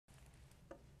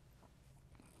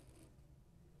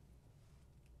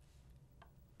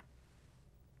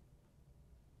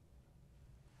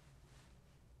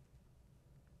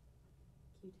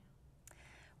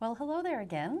Well, hello there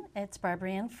again. It's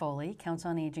Barbara Ann Foley,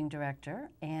 Council on Aging Director,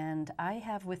 and I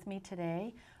have with me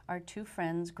today our two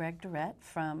friends, Greg Durrett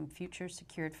from Future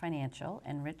Secured Financial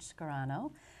and Rich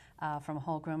Scarano from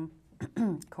Holgram,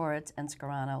 Koritz, and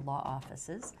Scarano Law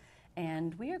Offices.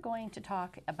 And we are going to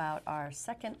talk about our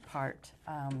second part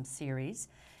series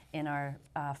in our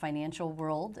financial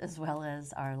world as well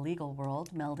as our legal world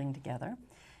melding together.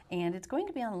 And it's going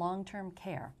to be on long-term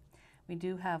care. We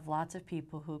do have lots of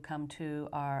people who come to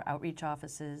our outreach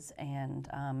offices and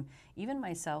even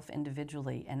myself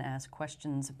individually and ask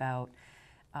questions about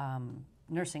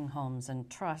nursing homes and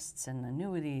trusts and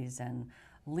annuities and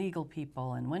legal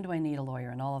people and when do I need a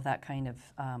lawyer and all of that kind of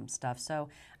stuff. So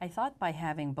I thought by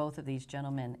having both of these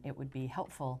gentlemen it would be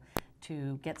helpful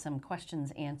to get some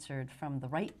questions answered from the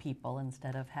right people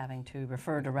instead of having to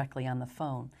refer directly on the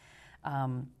phone.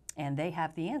 And they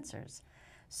have the answers.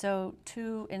 So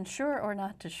to insure or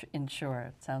not to insure,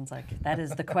 it sounds like that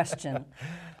is the question.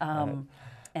 And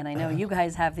I know you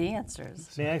guys have the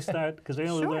answers. May I start? Because I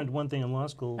only Sure. learned one thing in law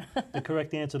school. The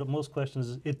correct answer to most questions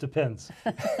is it depends.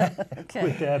 Okay.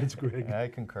 With that, it's Greg. I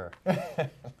concur.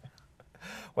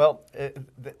 Well,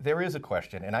 there is a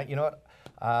question, and you know what?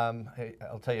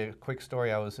 I'll tell you a quick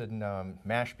story. I was in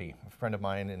Mashpee. A friend of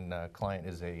mine and client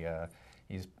is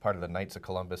he's part of the Knights of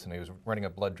Columbus, and he was running a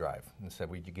blood drive and said,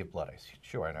 "Would you give blood?" I said,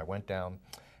 "Sure." And I went down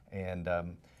and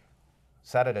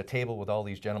sat at a table with all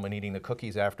these gentlemen eating the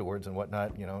cookies afterwards and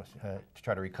whatnot, you know, to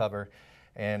try to recover.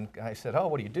 And I said, "Oh,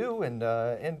 what do you do? And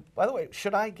by the way,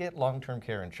 should I get long-term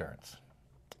care insurance?"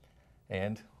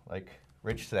 And like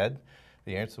Rich said,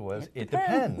 the answer was, it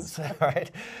depends.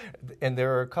 Right? And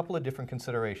there are a couple of different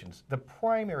considerations. The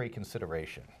primary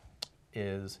consideration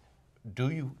is, do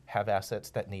you have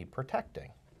assets that need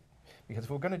protecting? Because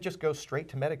if we're going to just go straight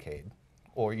to Medicaid,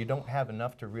 or you don't have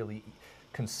enough to really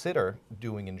consider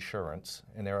doing insurance,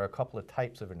 and there are a couple of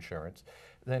types of insurance,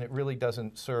 then it really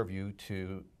doesn't serve you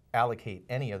to allocate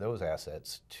any of those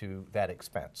assets to that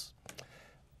expense.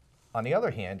 On the other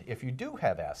hand, if you do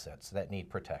have assets that need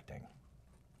protecting,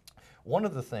 one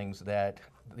of the things that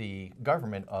the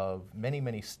government of many,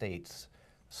 many states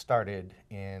started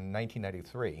in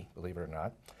 1993, believe it or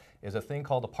not, is a thing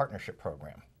called the partnership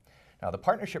program. Now, the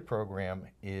partnership program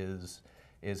is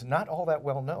not all that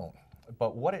well known,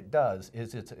 but what it does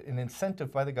is it's an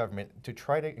incentive by the government to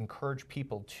try to encourage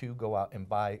people to go out and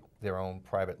buy their own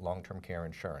private long-term care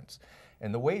insurance.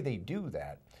 And the way they do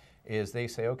that is they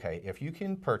say, okay, if you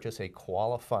can purchase a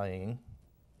qualifying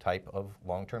type of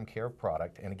long-term care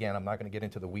product, and again, I'm not going to get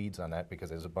into the weeds on that because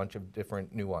there's a bunch of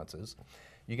different nuances.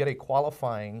 You get a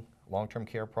qualifying long-term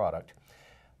care product.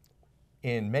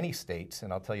 In many states,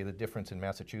 and I'll tell you the difference in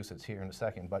Massachusetts here in a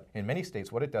second, but in many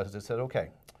states what it does is it says,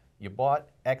 okay, you bought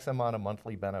X amount of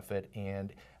monthly benefit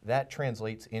and that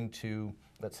translates into,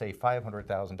 let's say,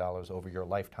 $500,000 over your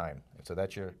lifetime. And so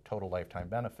that's your total lifetime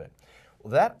benefit.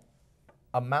 Well, that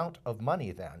amount of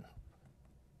money then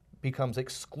becomes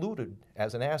excluded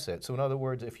as an asset. So in other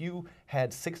words, if you had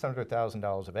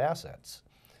 $600,000 of assets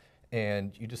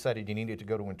and you decided you needed to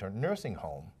go to a nursing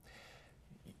home,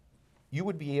 you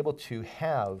would be able to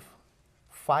have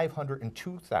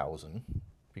 $502,000,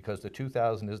 because the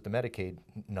 $2,000 is the Medicaid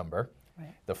number.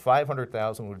 Right. The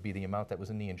 $500,000 would be the amount that was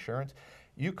in the insurance.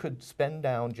 You could spend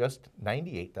down just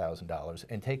 $98,000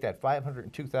 and take that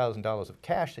 $502,000 of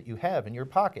cash that you have in your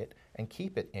pocket and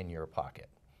keep it in your pocket.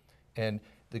 And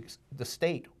the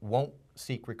state won't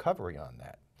seek recovery on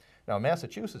that. Now,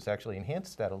 Massachusetts actually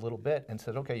enhanced that a little bit and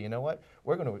said, okay, you know what?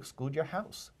 We're going to exclude your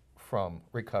house from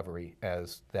recovery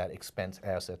as that expense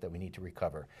asset that we need to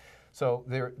recover. So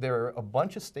there are a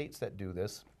bunch of states that do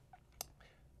this.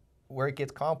 Where it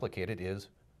gets complicated is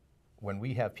when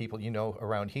we have people, you know,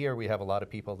 around here we have a lot of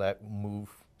people that move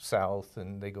south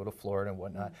and they go to Florida and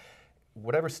whatnot.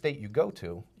 Whatever state you go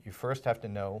to, you first have to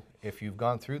know if you've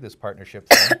gone through this partnership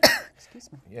thing Excuse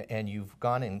me. and you've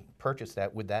gone and purchased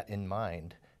that with that in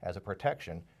mind as a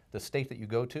protection. The state that you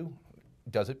go to,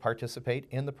 does it participate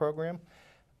in the program?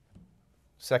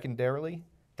 Secondarily,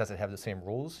 does it have the same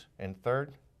rules? And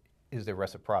third, is there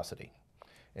reciprocity?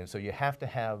 And so you have to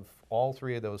have all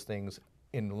three of those things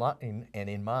in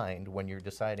mind when you're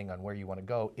deciding on where you want to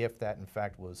go, if that in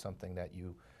fact was something that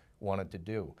you wanted to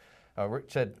do.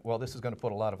 Rich said, well, this is going to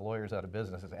put a lot of lawyers out of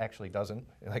business. It actually doesn't.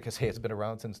 Like I say, it's been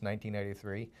around since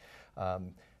 1993.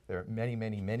 There are many,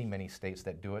 many, many, many states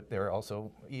that do it. There are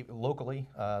also, locally,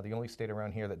 the only state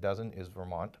around here that doesn't is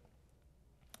Vermont.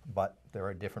 But there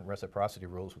are different reciprocity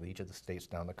rules with each of the states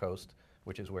down the coast,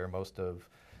 which is where most of,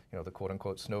 you know, the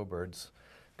quote-unquote snowbirds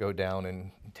go down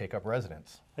and take up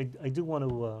residence. I do want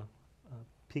to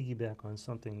piggyback on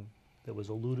something that was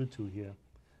alluded to here.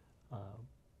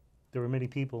 there are many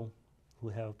people who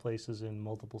have places in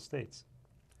multiple states.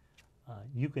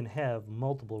 You can have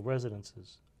multiple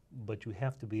residences, but you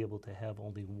have to be able to have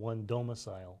only one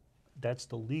domicile. That's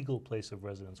the legal place of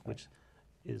residence, which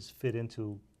is fit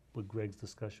into what Greg's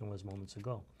discussion was moments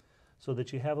ago. So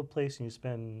that you have a place and you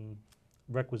spend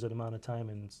requisite amount of time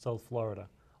in South Florida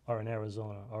or in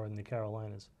Arizona or in the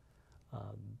Carolinas.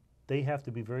 They have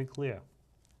to be very clear,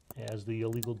 as the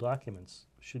legal documents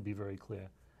should be very clear,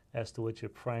 as to what your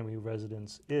primary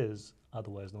residence is,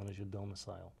 otherwise known as your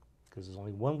domicile. Because there's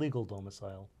only one legal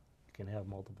domicile, you can have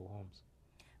multiple homes.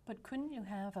 But couldn't you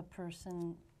have a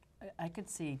person, I could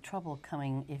see trouble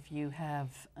coming if you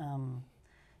have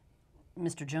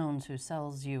Mr. Jones who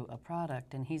sells you a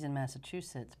product and he's in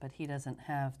Massachusetts, but he doesn't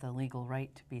have the legal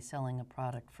right to be selling a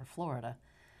product for Florida,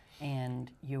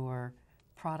 and your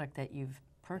product that you've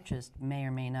purchased may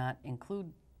or may not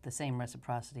include the same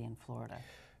reciprocity in Florida.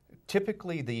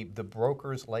 Typically, the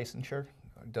broker's licensure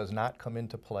does not come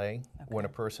into play when a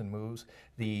person moves.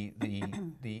 The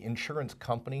insurance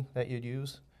company that you'd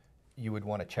use, you would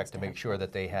want to check to make sure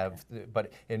that they have,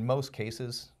 but in most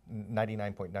cases,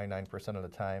 99.99% of the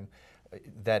time,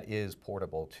 that is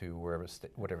portable to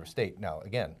whatever state. Now,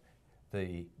 again,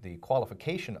 the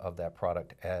qualification of that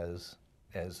product as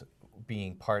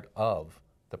being part of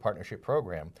the partnership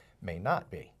program may not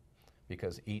be,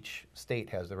 because each state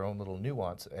has their own little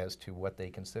nuance as to what they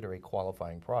consider a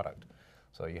qualifying product.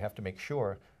 So you have to make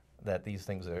sure that these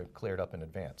things are cleared up in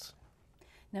advance.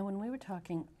 Now, when we were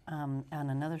talking on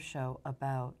another show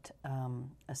about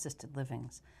assisted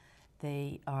livings,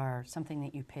 they are something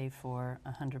that you pay for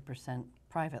 100%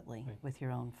 privately with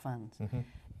your own funds.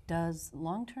 Does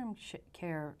long-term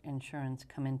care insurance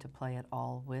come into play at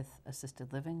all with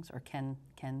assisted livings, or can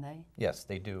they? Yes,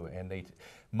 they do, and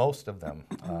most of them,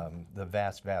 the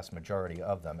vast majority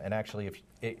of them. And actually,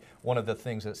 one of the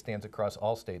things that stands across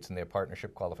all states in their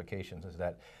partnership qualifications is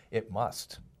that it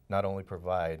must not only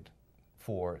provide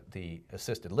for the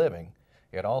assisted living,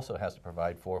 it also has to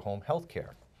provide for home health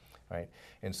care. Right?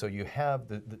 And so you have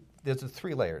there's the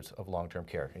 3 layers of long-term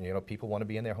care. And people want to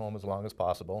be in their home as long as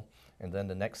possible. And then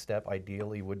the next step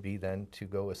ideally would be then to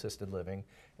go assisted living,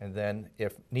 and then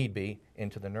if need be,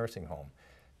 into the nursing home.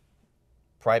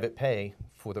 Private pay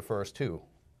for the first 2,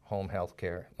 home health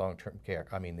care, long-term care,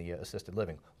 the assisted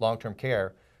living. Long-term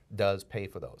care does pay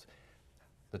for those.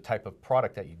 The type of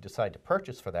product that you decide to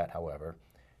purchase for that, however,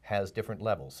 has different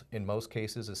levels. In most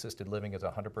cases, assisted living is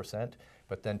 100%,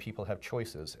 but then people have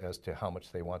choices as to how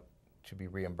much they want to be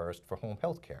reimbursed for home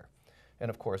health care.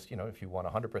 And of course, if you want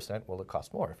 100%, well, it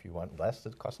costs more. If you want less,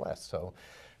 it costs less. So,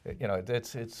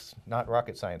 it's not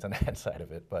rocket science on that side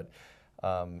of it, but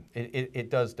it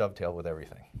does dovetail with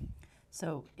everything.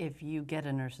 So if you get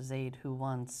a nurse's aide who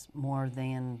wants more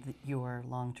than your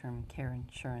long-term care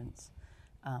insurance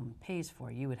pays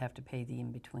for, you would have to pay the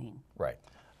in-between. Right.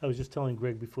 I was just telling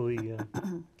Greg before he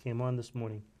came on this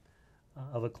morning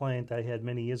of a client I had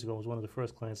many years ago. It was one of the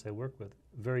first clients I worked with.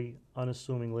 Very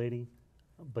unassuming lady,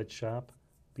 but sharp,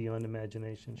 beyond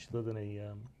imagination. She lived in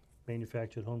a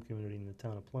manufactured home community in the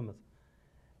town of Plymouth.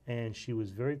 And she was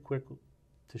very quick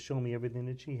to show me everything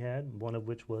that she had, one of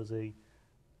which was a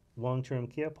long-term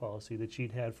care policy that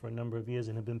she'd had for a number of years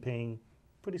and had been paying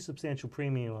pretty substantial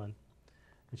premium on.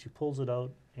 And she pulls it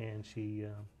out and she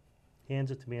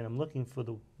hands it to me, and I'm looking for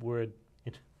the word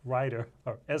rider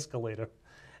or escalator,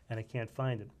 and I can't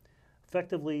find it.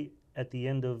 Effectively, at the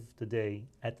end of the day,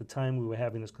 at the time we were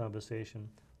having this conversation,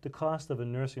 the cost of a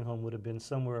nursing home would have been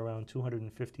somewhere around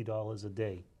 $250 a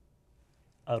day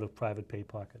out of private pay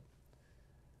pocket.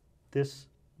 This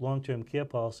long-term care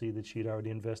policy that she'd already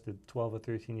invested 12 or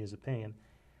 13 years of paying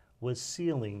was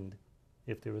ceilinged,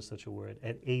 if there is such a word,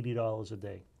 at $80 a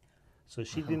day. So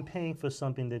she'd been paying for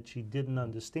something that she didn't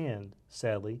understand,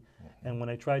 sadly. And when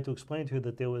I tried to explain to her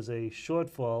that there was a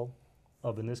shortfall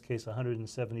of, in this case,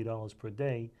 $170 per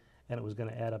day, and it was going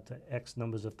to add up to X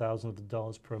numbers of thousands of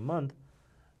dollars per month,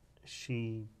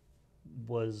 she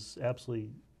was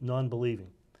absolutely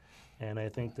non-believing. And I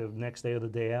think the next day or the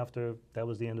day after, that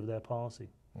was the end of that policy.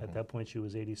 At that point, she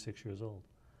was 86 years old.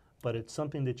 But it's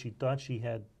something that she thought she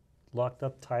had locked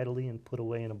up tidily and put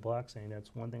away in a box, saying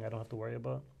that's one thing I don't have to worry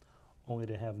about, only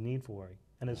to have need for worry.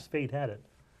 And as fate had it,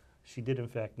 she did in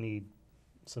fact need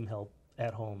some help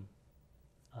at home.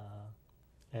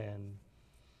 And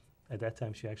at that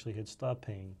time, she actually had stopped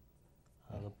paying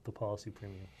the policy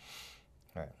premium.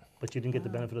 Right. But she didn't get the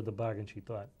benefit of the bargain she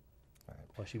thought,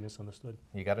 or she misunderstood.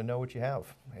 You got to know what you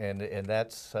have, and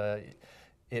that's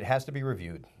it has to be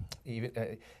reviewed.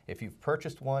 Even if you've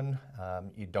purchased one,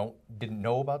 you didn't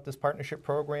know about this partnership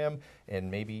program, and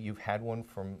maybe you've had one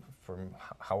from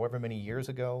however many years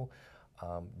ago.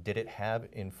 Did it have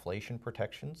inflation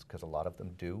protections? Because a lot of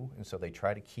them do, and so they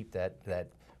try to keep that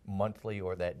monthly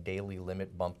or that daily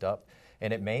limit bumped up.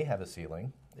 And it may have a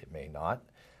ceiling, it may not.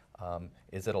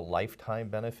 Is it a lifetime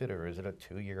benefit or is it a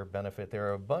 2-year benefit? There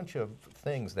are a bunch of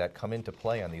things that come into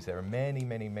play on these. There are many,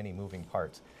 many, many moving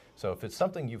parts. So if it's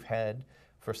something you've had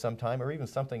for some time or even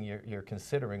something you're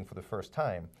considering for the first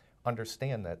time,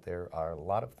 understand that there are a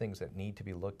lot of things that need to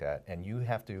be looked at, and you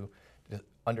have to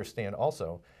understand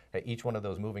also that each one of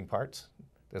those moving parts,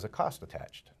 there's a cost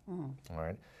attached. All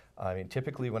right. I mean,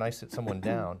 typically when I sit someone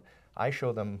down, I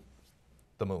show them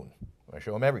the moon. I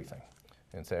show them everything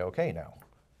and say, okay, now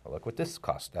look what this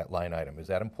costs, that line item. Is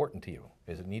that important to you?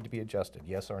 Does it need to be adjusted,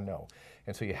 yes or no?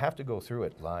 And so you have to go through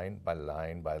it line by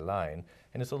line by line,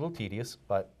 and it's a little tedious,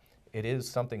 but it is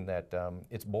something that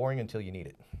it's boring until you need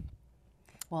it.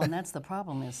 Well, and that's the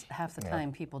problem is half the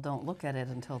time people don't look at it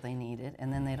until they need it,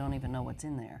 and then they don't even know what's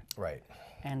in there. Right.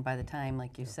 And by the time,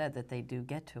 like you said, that they do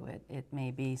get to it, it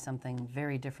may be something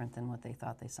very different than what they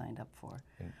thought they signed up for.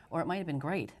 Or it might have been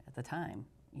great at the time,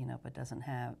 but doesn't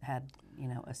have had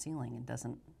a ceiling and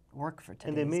doesn't work for today's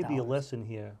And there may be a dollars. lesson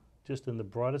here, just in the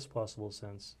broadest possible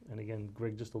sense, and again,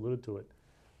 Greg just alluded to it.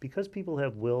 Because people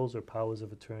have wills or powers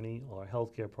of attorney or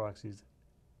healthcare proxies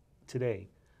today,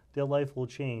 their life will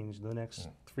change in the next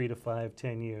 3 to 5,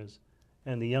 10 years.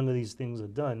 And the younger these things are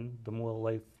done, the more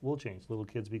life will change. Little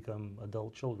kids become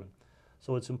adult children.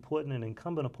 So it's important and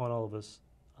incumbent upon all of us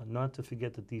not to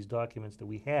forget that these documents that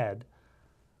we had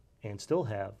and still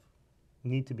have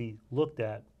need to be looked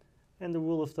at. And the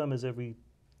rule of thumb is every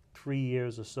 3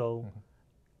 years or so,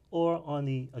 or on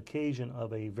the occasion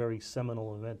of a very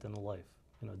seminal event in a life.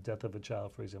 Death of a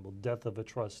child, for example, death of a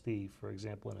trustee, for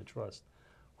example, in a trust.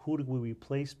 Who do we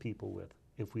replace people with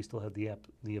if we still have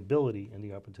the ability and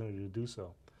the opportunity to do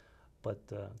so? But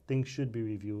things should be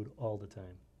reviewed all the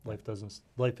time.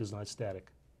 Life is not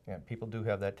static. Yeah, people do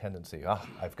have that tendency.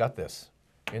 I've got this.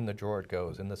 In the drawer it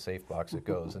goes, in the safe box it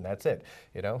goes, and that's it.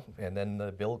 And then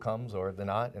the bill comes or the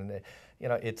not, and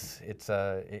it's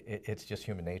just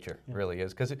human nature, really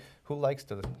is. Because who likes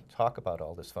to talk about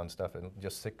all this fun stuff, and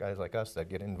just sick guys like us that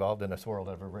get involved in this world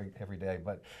every day?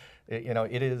 But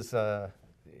it is.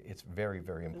 It's very,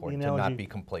 very important to not be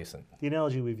complacent. The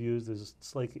analogy we've used is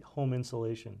it's like home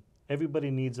insulation.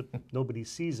 Everybody needs it. Nobody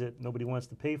sees it. Nobody wants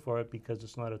to pay for it because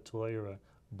it's not a toy or a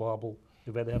bauble.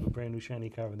 You'd rather have a brand new shiny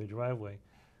car in the driveway,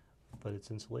 but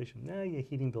it's insulation. Now your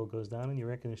heating bill goes down and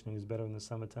your air conditioning is better in the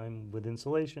summertime with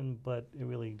insulation, but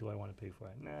do I want to pay for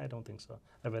it? Nah, I don't think so.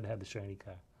 I'd rather have the shiny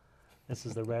car. This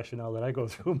is the rationale that I go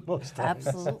through most times.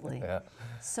 Absolutely. Yeah.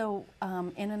 So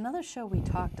in another show, we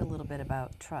talked a little bit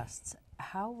about trusts.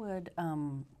 How would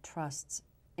trusts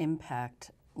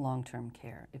impact long-term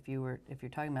care? If you're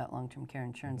talking about long-term care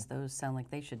insurance, those sound like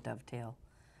they should dovetail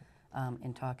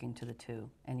in talking to the two.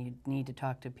 And you need to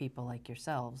talk to people like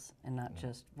yourselves and not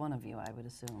just one of you, I would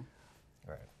assume.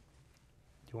 Right.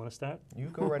 Do you want to start? You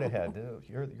go right ahead.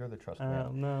 You're the trust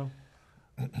man. No.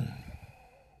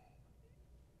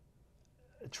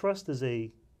 Trust is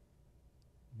a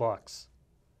box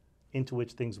into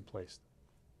which things are placed.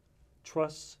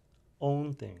 Trusts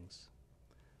own things.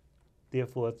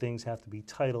 Therefore, things have to be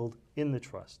titled in the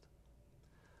trust.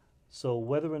 So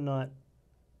whether or not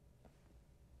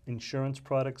insurance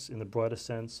products in the broader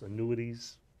sense,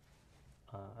 annuities,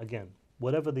 again,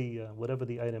 whatever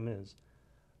the item is,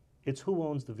 it's who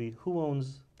owns who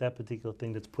owns that particular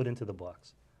thing that's put into the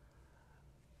box.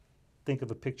 Think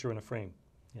of a picture in a frame.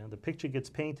 The picture gets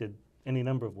painted any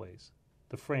number of ways.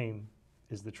 The frame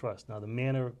is the trust. Now,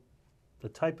 the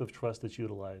type of trust that's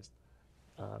utilized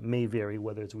may vary,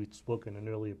 whether it's, we spoke in an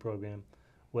earlier program,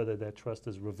 whether that trust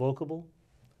is revocable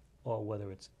or whether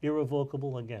it's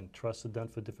irrevocable. Again, trusts are done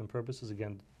for different purposes.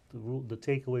 Again, the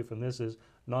takeaway from this is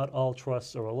not all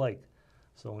trusts are alike.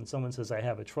 So when someone says, I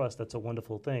have a trust, that's a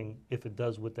wonderful thing if it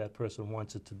does what that person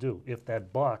wants it to do. If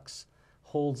that box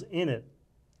holds in it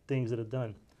things that are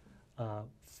done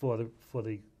for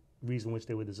the reason which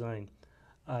they were designed.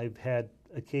 I've had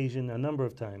occasion a number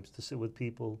of times to sit with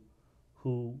people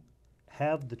who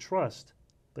have the trust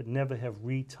but never have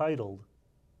retitled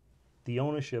the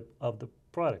ownership of the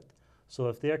product. So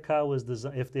if their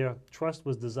trust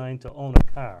was designed to own a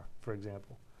car, for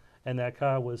example, and that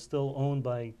car was still owned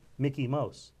by Mickey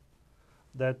Mouse,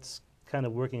 that's kind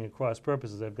of working at cross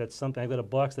purposes. I've got a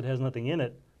box that has nothing in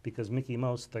it because Mickey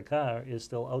Mouse, the car, is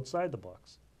still outside the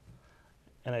box.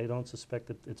 And I don't suspect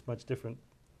that it's much different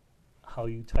how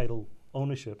you title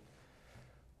ownership.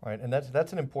 Right, and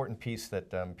that's an important piece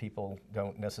that people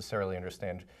don't necessarily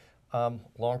understand.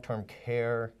 Long-term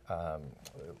care,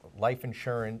 life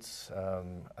insurance,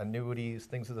 annuities,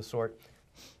 things of the sort.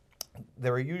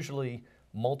 there are usually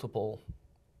multiple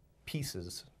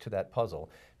pieces to that puzzle,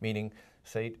 meaning,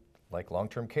 say, like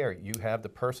long-term care, you have the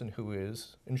person who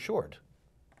is insured.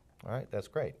 All right, that's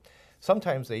great.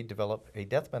 Sometimes they develop a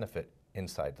death benefit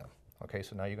inside them. Okay,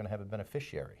 so now you're going to have a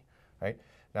beneficiary, right?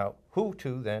 Now, who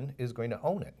to then is going to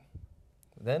own it?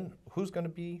 Then who's going to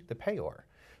be the payor?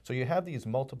 So you have these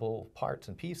multiple parts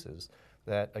and pieces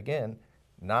that, again,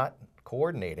 not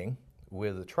coordinating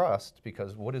with the trust,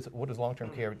 because what does long-term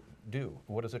care do?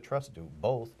 What does a trust do?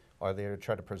 Both are there to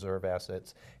try to preserve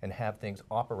assets and have things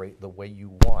operate the way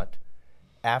you want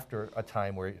after a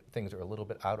time where things are a little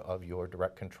bit out of your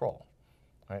direct control.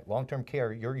 Right? Long-term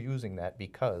care, you're using that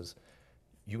because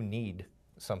you need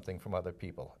something from other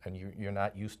people, and you're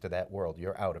not used to that world.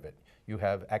 You're out of it. You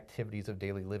have activities of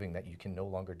daily living that you can no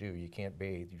longer do. You can't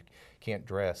bathe, you can't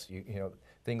dress, you know,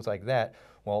 things like that.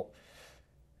 Well,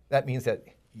 that means that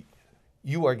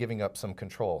you are giving up some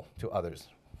control to others,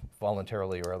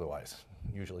 voluntarily or otherwise,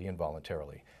 usually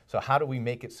involuntarily. So how do we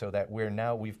make it so that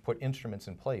we've put instruments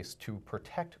in place to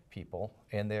protect people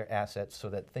and their assets so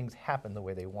that things happen the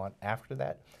way they want after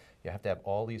that? You have to have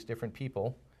all these different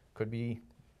people, could be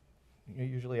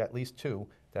usually at least two,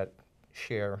 that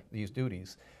share these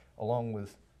duties, along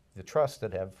with the trusts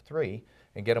that have three,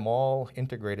 and get them all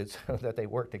integrated so that they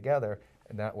work together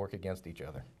and not work against each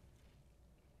other.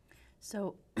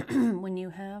 So when you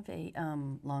have a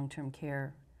long-term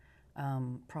care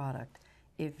product,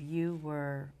 if you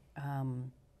were,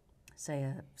 say,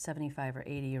 a 75 or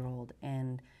 80-year-old,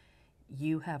 and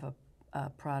you have a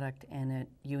product and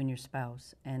you and your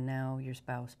spouse, and now your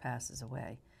spouse passes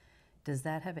away, does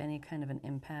that have any kind of an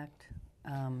impact?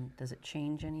 Does it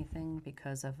change anything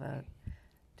because of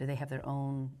do they have their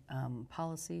own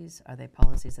policies? Are they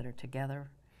policies that are together?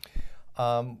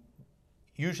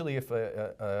 Usually if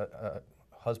a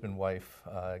husband-wife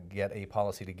get a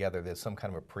policy together, there's some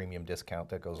kind of a premium discount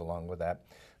that goes along with that.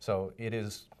 So it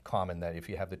is common that if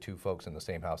you have the two folks in the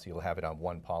same house, you'll have it on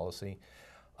one policy.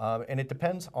 And it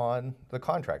depends on the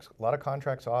contracts. A lot of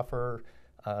contracts offer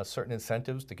certain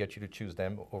incentives to get you to choose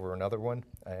them over another one,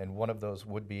 and one of those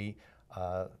would be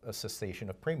a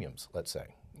cessation of premiums, let's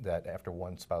say, that after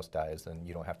one spouse dies, then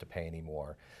you don't have to pay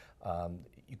anymore.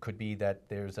 It could be that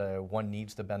there's one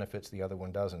needs the benefits, the other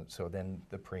one doesn't, so then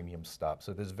the premiums stop.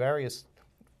 So there's various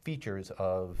features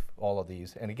of all of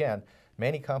these, and again,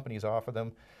 many companies offer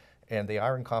them, and they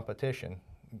are in competition.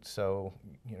 So,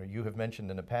 you know, you have mentioned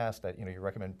in the past that, you know, you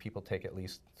recommend people take at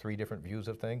least 3 different views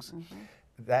of things. Mm-hmm.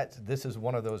 This is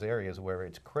one of those areas where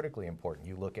it's critically important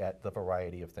you look at the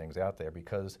variety of things out there,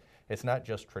 because it's not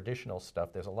just traditional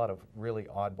stuff. There's a lot of really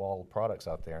oddball products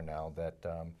out there now that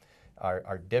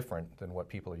are different than what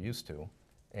people are used to,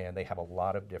 and they have a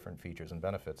lot of different features and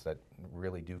benefits that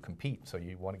really do compete. So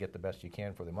you want to get the best you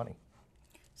can for the money.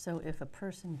 So if a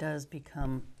person does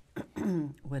become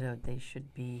widowed, they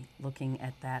should be looking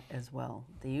at that as well.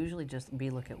 They usually just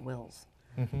look at wills.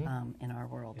 Mm-hmm. In our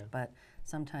world, yeah. But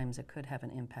sometimes it could have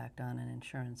an impact on an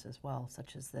insurance as well,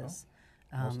 such as this.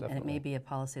 And it may be a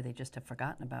policy they just have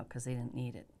forgotten about because they didn't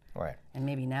need it. Right. And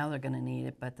maybe now they're going to need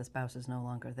it, but the spouse is no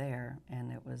longer there, and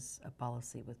it was a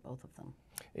policy with both of them.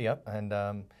 Yep,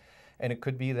 and it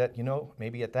could be that, you know,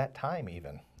 maybe at that time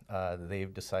even,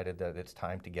 they've decided that it's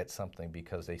time to get something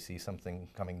because they see something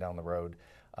coming down the road.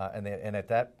 And at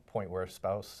that point where a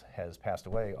spouse has passed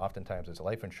away, oftentimes there's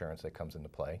life insurance that comes into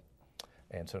play.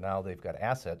 And so now they've got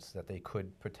assets that they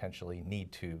could potentially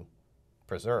need to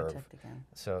preserve.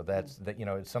 So that's that. You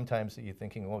know, sometimes you're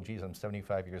thinking, "Oh, geez, I'm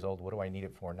 75 years old. What do I need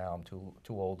it for now? I'm too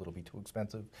old. It'll be too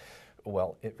expensive."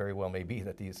 Well, it very well may be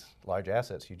that these large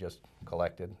assets you just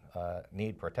collected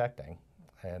need protecting,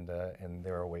 and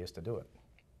there are ways to do it.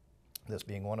 This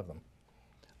being one of them.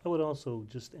 I would also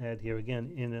just add here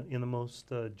again, in the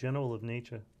most general of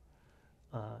nature.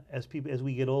 As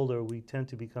we get older, we tend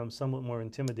to become somewhat more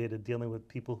intimidated dealing with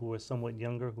people who are somewhat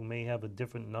younger, who may have a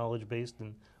different knowledge base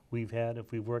than we've had.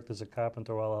 If we've worked as a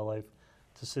carpenter all our life,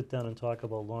 to sit down and talk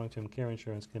about long-term care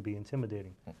insurance can be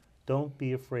intimidating. Don't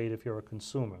be afraid if you're a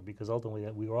consumer, because ultimately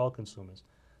we are all consumers,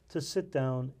 to sit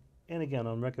down, and again,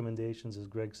 on recommendations, as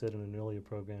Greg said in an earlier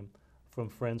program, from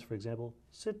friends, for example,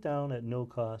 sit down at no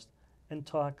cost and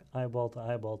talk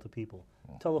eyeball to people.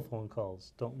 Telephone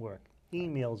calls don't work.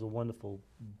 Emails are wonderful,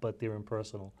 but they're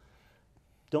impersonal.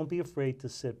 Don't be afraid to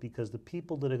sit, because the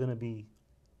people that are going to be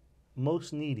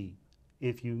most needy,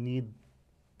 if you need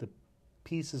the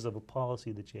pieces of a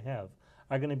policy that you have,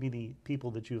 are going to be the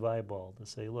people that you've eyeballed to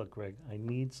say, look, Greg, I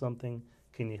need something,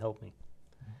 can you help me?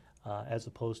 As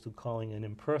opposed to calling an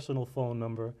impersonal phone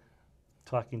number,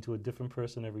 talking to a different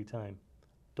person every time.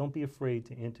 Don't be afraid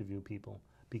to interview people,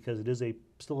 because it is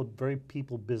still a very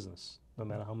people business. no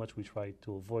matter how much we try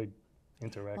to avoid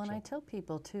interaction. Well, and I tell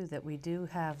people too that we do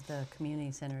have the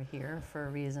community center here for a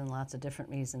reason, lots of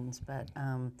different reasons, but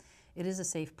it is a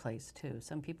safe place too.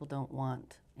 Some people don't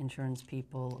want insurance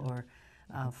people or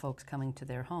folks coming to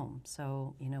their home.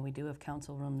 So, you know, we do have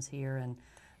council rooms here and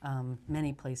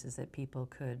many places that people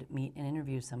could meet and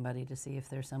interview somebody to see if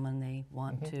there's someone they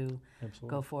want to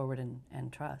go forward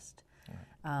and trust.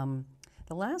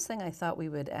 The last thing I thought we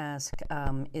would ask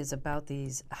is about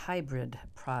these hybrid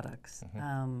products.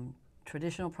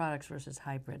 Traditional products versus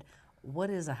hybrid.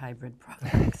 What is a hybrid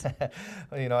product?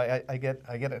 Well, you know, I get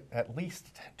at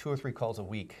least 2 or 3 calls a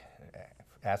week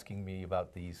asking me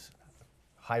about these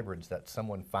hybrids that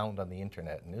someone found on the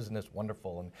internet, and isn't this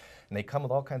wonderful? And they come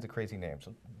with all kinds of crazy names.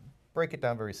 So break it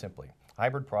down very simply.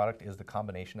 Hybrid product is the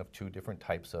combination of 2 different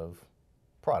types of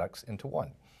products into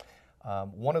one.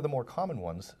 One of the more common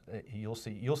ones, you'll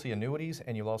see annuities,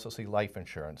 and you'll also see life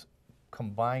insurance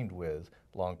combined with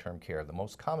long-term care. The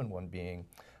most common one being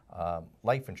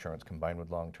life insurance combined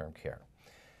with long-term care.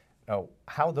 Now,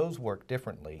 how those work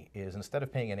differently is instead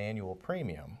of paying an annual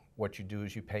premium, what you do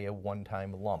is you pay a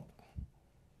one-time lump.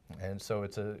 And so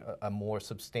it's a more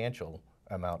substantial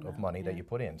amount of money that you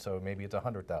put in. So maybe it's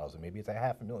 $100,000, maybe it's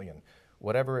 $500,000,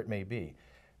 whatever it may be.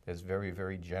 There's very,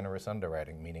 very generous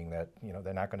underwriting, meaning that, you know,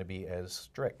 they're not going to be as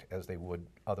strict as they would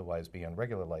otherwise be on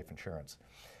regular life insurance.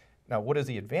 Now, what is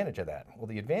the advantage of that? Well,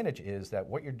 the advantage is that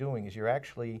what you're doing is you're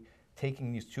actually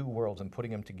taking these 2 worlds and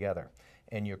putting them together,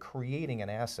 and you're creating an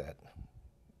asset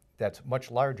that's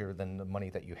much larger than the money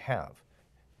that you have.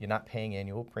 You're not paying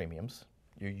annual premiums.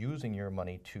 You're using your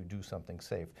money to do something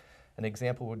safe. An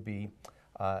example would be,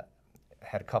 had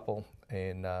a couple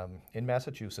in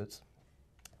Massachusetts,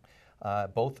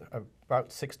 both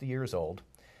about 60 years old,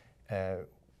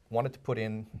 wanted to put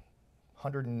in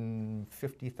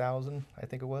 150,000, I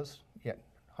think it was,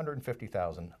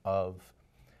 150,000 of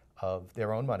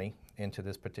their own money into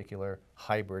this particular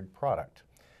hybrid product.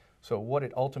 So what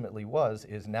it ultimately was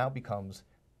is now becomes,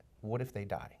 what if they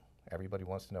die? Everybody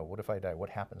wants to know, what if I die? What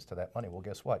happens to that money? Well,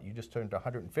 guess what? You just turned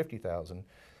 150,000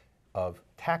 of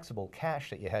taxable cash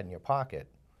that you had in your pocket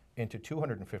into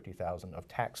 250,000 of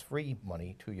tax-free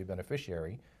money to your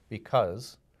beneficiary,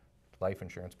 because life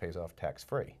insurance pays off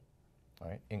tax-free,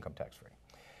 right? Income tax-free.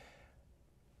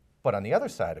 But on the other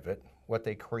side of it, what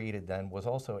they created then was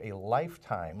also a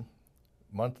lifetime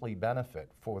monthly benefit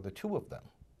for the 2 of them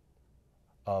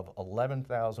of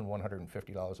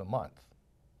 $11,150 a month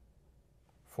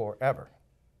forever.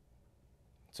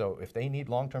 So if they need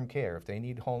long-term care, if they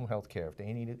need home health care, if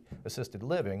they need assisted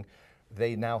living,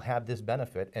 they now have this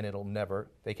benefit, and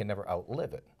they can never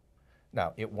outlive it.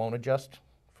 Now, it won't adjust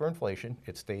for inflation.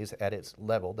 It stays at its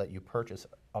level that you purchase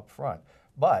up front.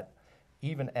 But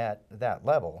even at that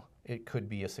level, it could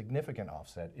be a significant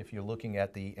offset if you're looking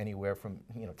at the anywhere from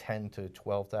 $10,000 to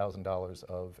 $12,000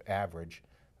 of average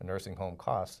nursing home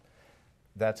costs.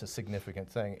 That's a significant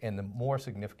thing, and the more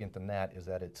significant than that is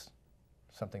that it's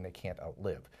something they can't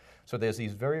outlive. So there's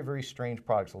these very, very strange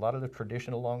products. A lot of the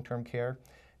traditional long-term care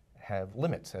have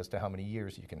limits as to how many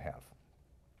years you can have.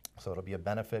 So it'll be a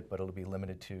benefit, but it'll be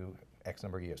limited to X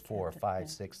number of years, 4, 5,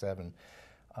 6, 7.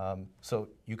 So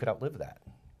you could outlive that.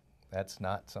 That's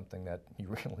not something that you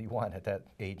really want at that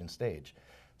age and stage.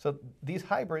 So these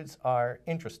hybrids are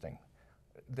interesting.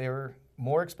 They're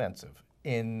more expensive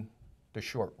in the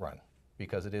short run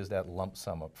because it is that lump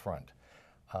sum up front.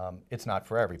 It's not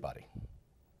for everybody.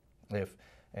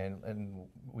 And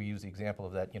we use the example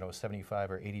of that,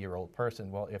 75 or 80-year-old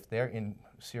person. Well, if they're in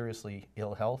seriously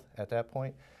ill health at that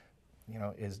point,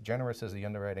 as generous as the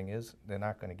underwriting is, they're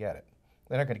not going to get it.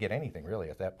 They're not going to get anything really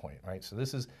at that point, right? So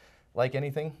this is like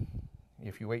anything.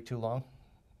 If you wait too long,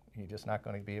 you're just not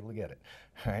going to be able to get it,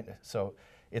 right? So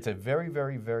it's a very,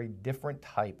 very, very different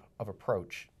type of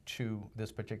approach to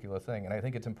this particular thing. And I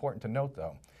think it's important to note,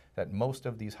 though, that most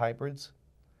of these hybrids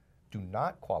do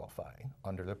not qualify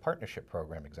under the partnership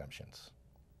program exemptions.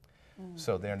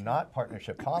 So they're not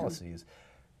partnership policies.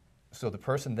 So the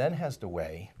person then has to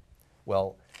weigh,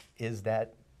 well, is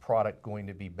that product going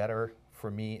to be better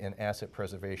for me in asset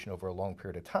preservation over a long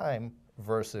period of time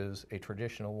versus a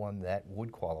traditional one that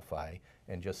would qualify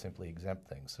and just simply exempt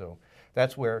things? So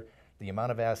that's where the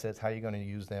amount of assets, how you're going to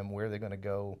use them, where they're going to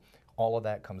go, all of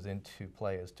that comes into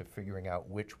play as to figuring out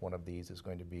which one of these is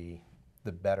going to be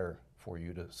the better for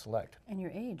you to select. And your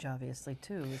age, obviously,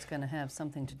 too, is going to have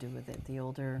something to do with it. The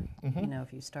older,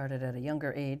 if you started at a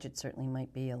younger age, it certainly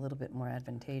might be a little bit more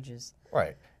advantageous.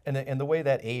 Right. And the way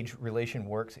that age relation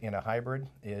works in a hybrid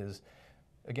is,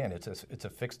 again, it's a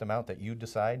fixed amount that you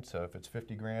decide. So if it's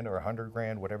 50 grand or 100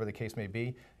 grand, whatever the case may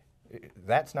be,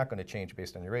 That's not going to change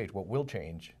based on your age. What will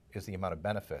change is the amount of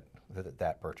benefit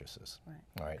that purchases. Right.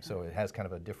 All right, so it has kind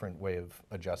of a different way of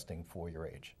adjusting for your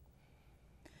age.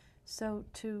 So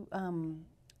to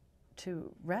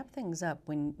wrap things up,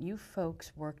 when you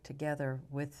folks work together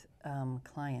with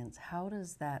clients, how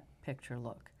does that picture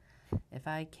look? If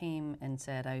I came and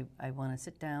said, I want to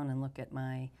sit down and look at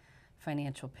my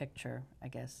financial picture, I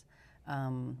guess,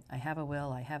 I have a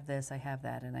will, I have this, I have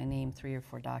that, and I name 3 or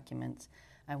 4 documents.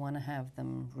 I want to have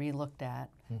them re-looked at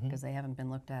because they haven't been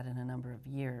looked at in a number of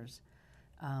years.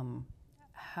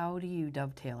 How do you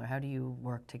dovetail, or how do you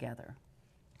work together?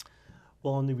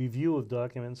 Well, in the review of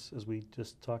documents, as we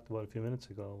just talked about a few minutes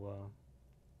ago,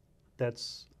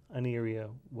 that's an area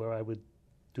where I would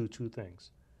do 2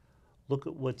 things. Look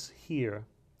at what's here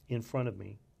in front of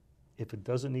me. If it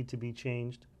doesn't need to be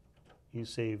changed, you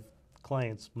save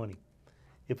clients money.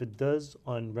 If it does,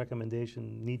 on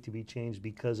recommendation, need to be changed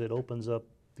because it opens up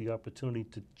the opportunity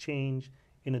to change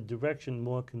in a direction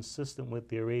more consistent with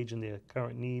their age and their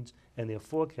current needs and their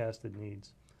forecasted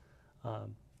needs,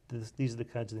 these are the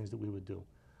kinds of things that we would do.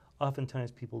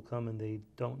 Oftentimes people come and they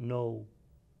don't know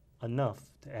enough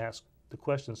to ask the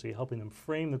questions, so you're helping them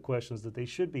frame the questions that they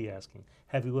should be asking.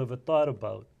 Have you ever thought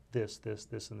about this, this,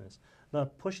 this, and this?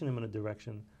 Not pushing them in a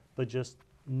direction, but just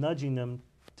nudging them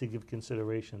to give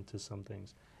consideration to some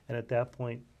things. And at that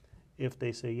point, if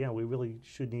they say, yeah, we really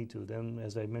should need to, then,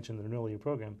 as I mentioned in an earlier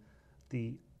program,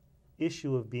 the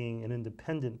issue of being an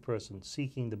independent person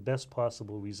seeking the best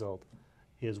possible result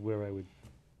is where I would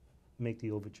make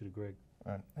the overture to Greg.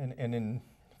 Right. And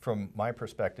from my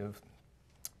perspective,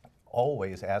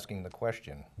 always asking the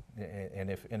question. And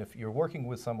if you're working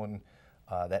with someone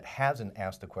that hasn't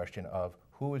asked the question of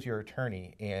who is your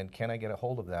attorney and can I get a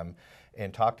hold of them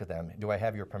and talk to them? Do I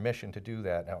have your permission to do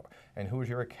that? And who is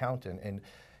your accountant? And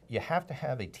you have to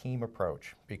have a team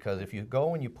approach, because if you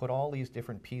go and you put all these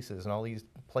different pieces in all these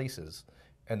places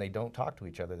and they don't talk to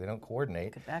each other, they don't coordinate,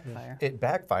 It could backfire. it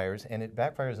backfires, and it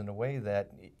backfires in a way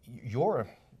that you're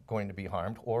going to be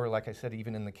harmed, or like I said,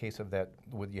 even in the case of that,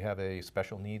 would you have a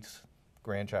special needs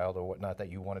grandchild or whatnot that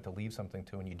you wanted to leave something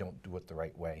to and you don't do it the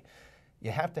right way.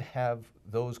 You have to have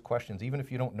those questions. Even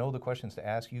if you don't know the questions to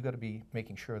ask, you got to be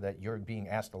making sure that you're being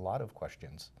asked a lot of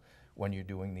questions when you're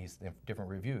doing these different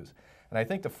reviews. And I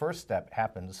think the first step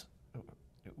happens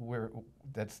where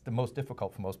that's the most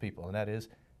difficult for most people, and that is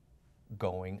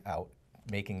going out,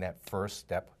 making that first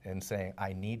step and saying,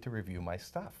 I need to review my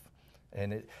stuff.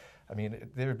 And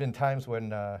there have been times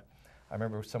when I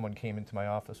remember someone came into my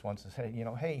office once and said,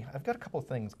 hey, I've got a couple of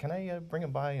things. Can I bring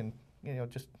them by and,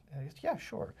 just, yeah,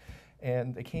 sure.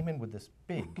 And they came in with this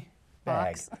big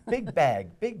bag,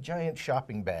 big giant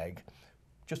shopping bag,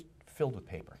 just filled with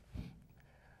paper.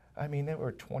 There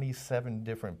were 27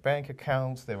 different bank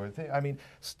accounts. There were,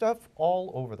 stuff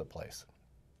all over the place.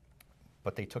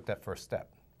 But they took that first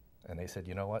step. And they said,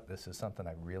 you know what, this is something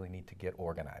I really need to get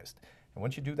organized. And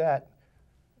once you do that,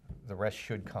 the rest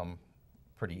should come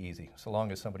pretty easy, so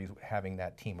long as somebody's having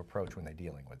that team approach when they're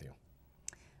dealing with you.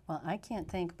 Well, I can't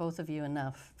thank both of you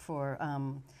enough for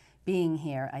being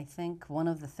here. I think one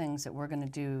of the things that we're going to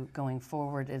do going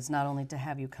forward is not only to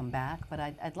have you come back, but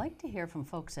I'd like to hear from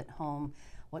folks at home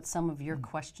what some of your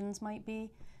questions might be,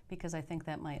 because I think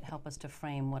that might help us to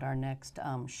frame what our next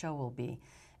show will be.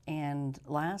 And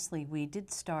lastly, we did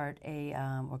start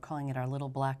we're calling it our Little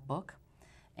Black Book.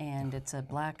 And it's a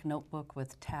black notebook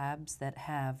with tabs that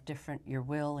have different, your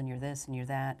will and your this and your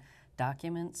that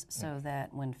documents, so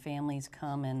that when families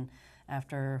come and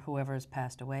after whoever has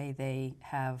passed away, they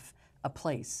have a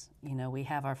place. We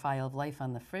have our file of life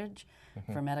on the fridge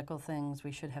for medical things.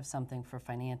 We should have something for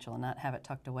financial and not have it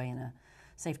tucked away in a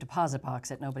safe deposit box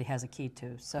that nobody has a key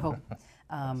to. So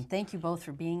thank you both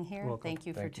for being here. Welcome. Thank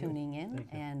you for tuning in,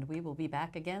 and we will be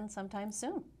back again sometime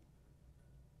soon.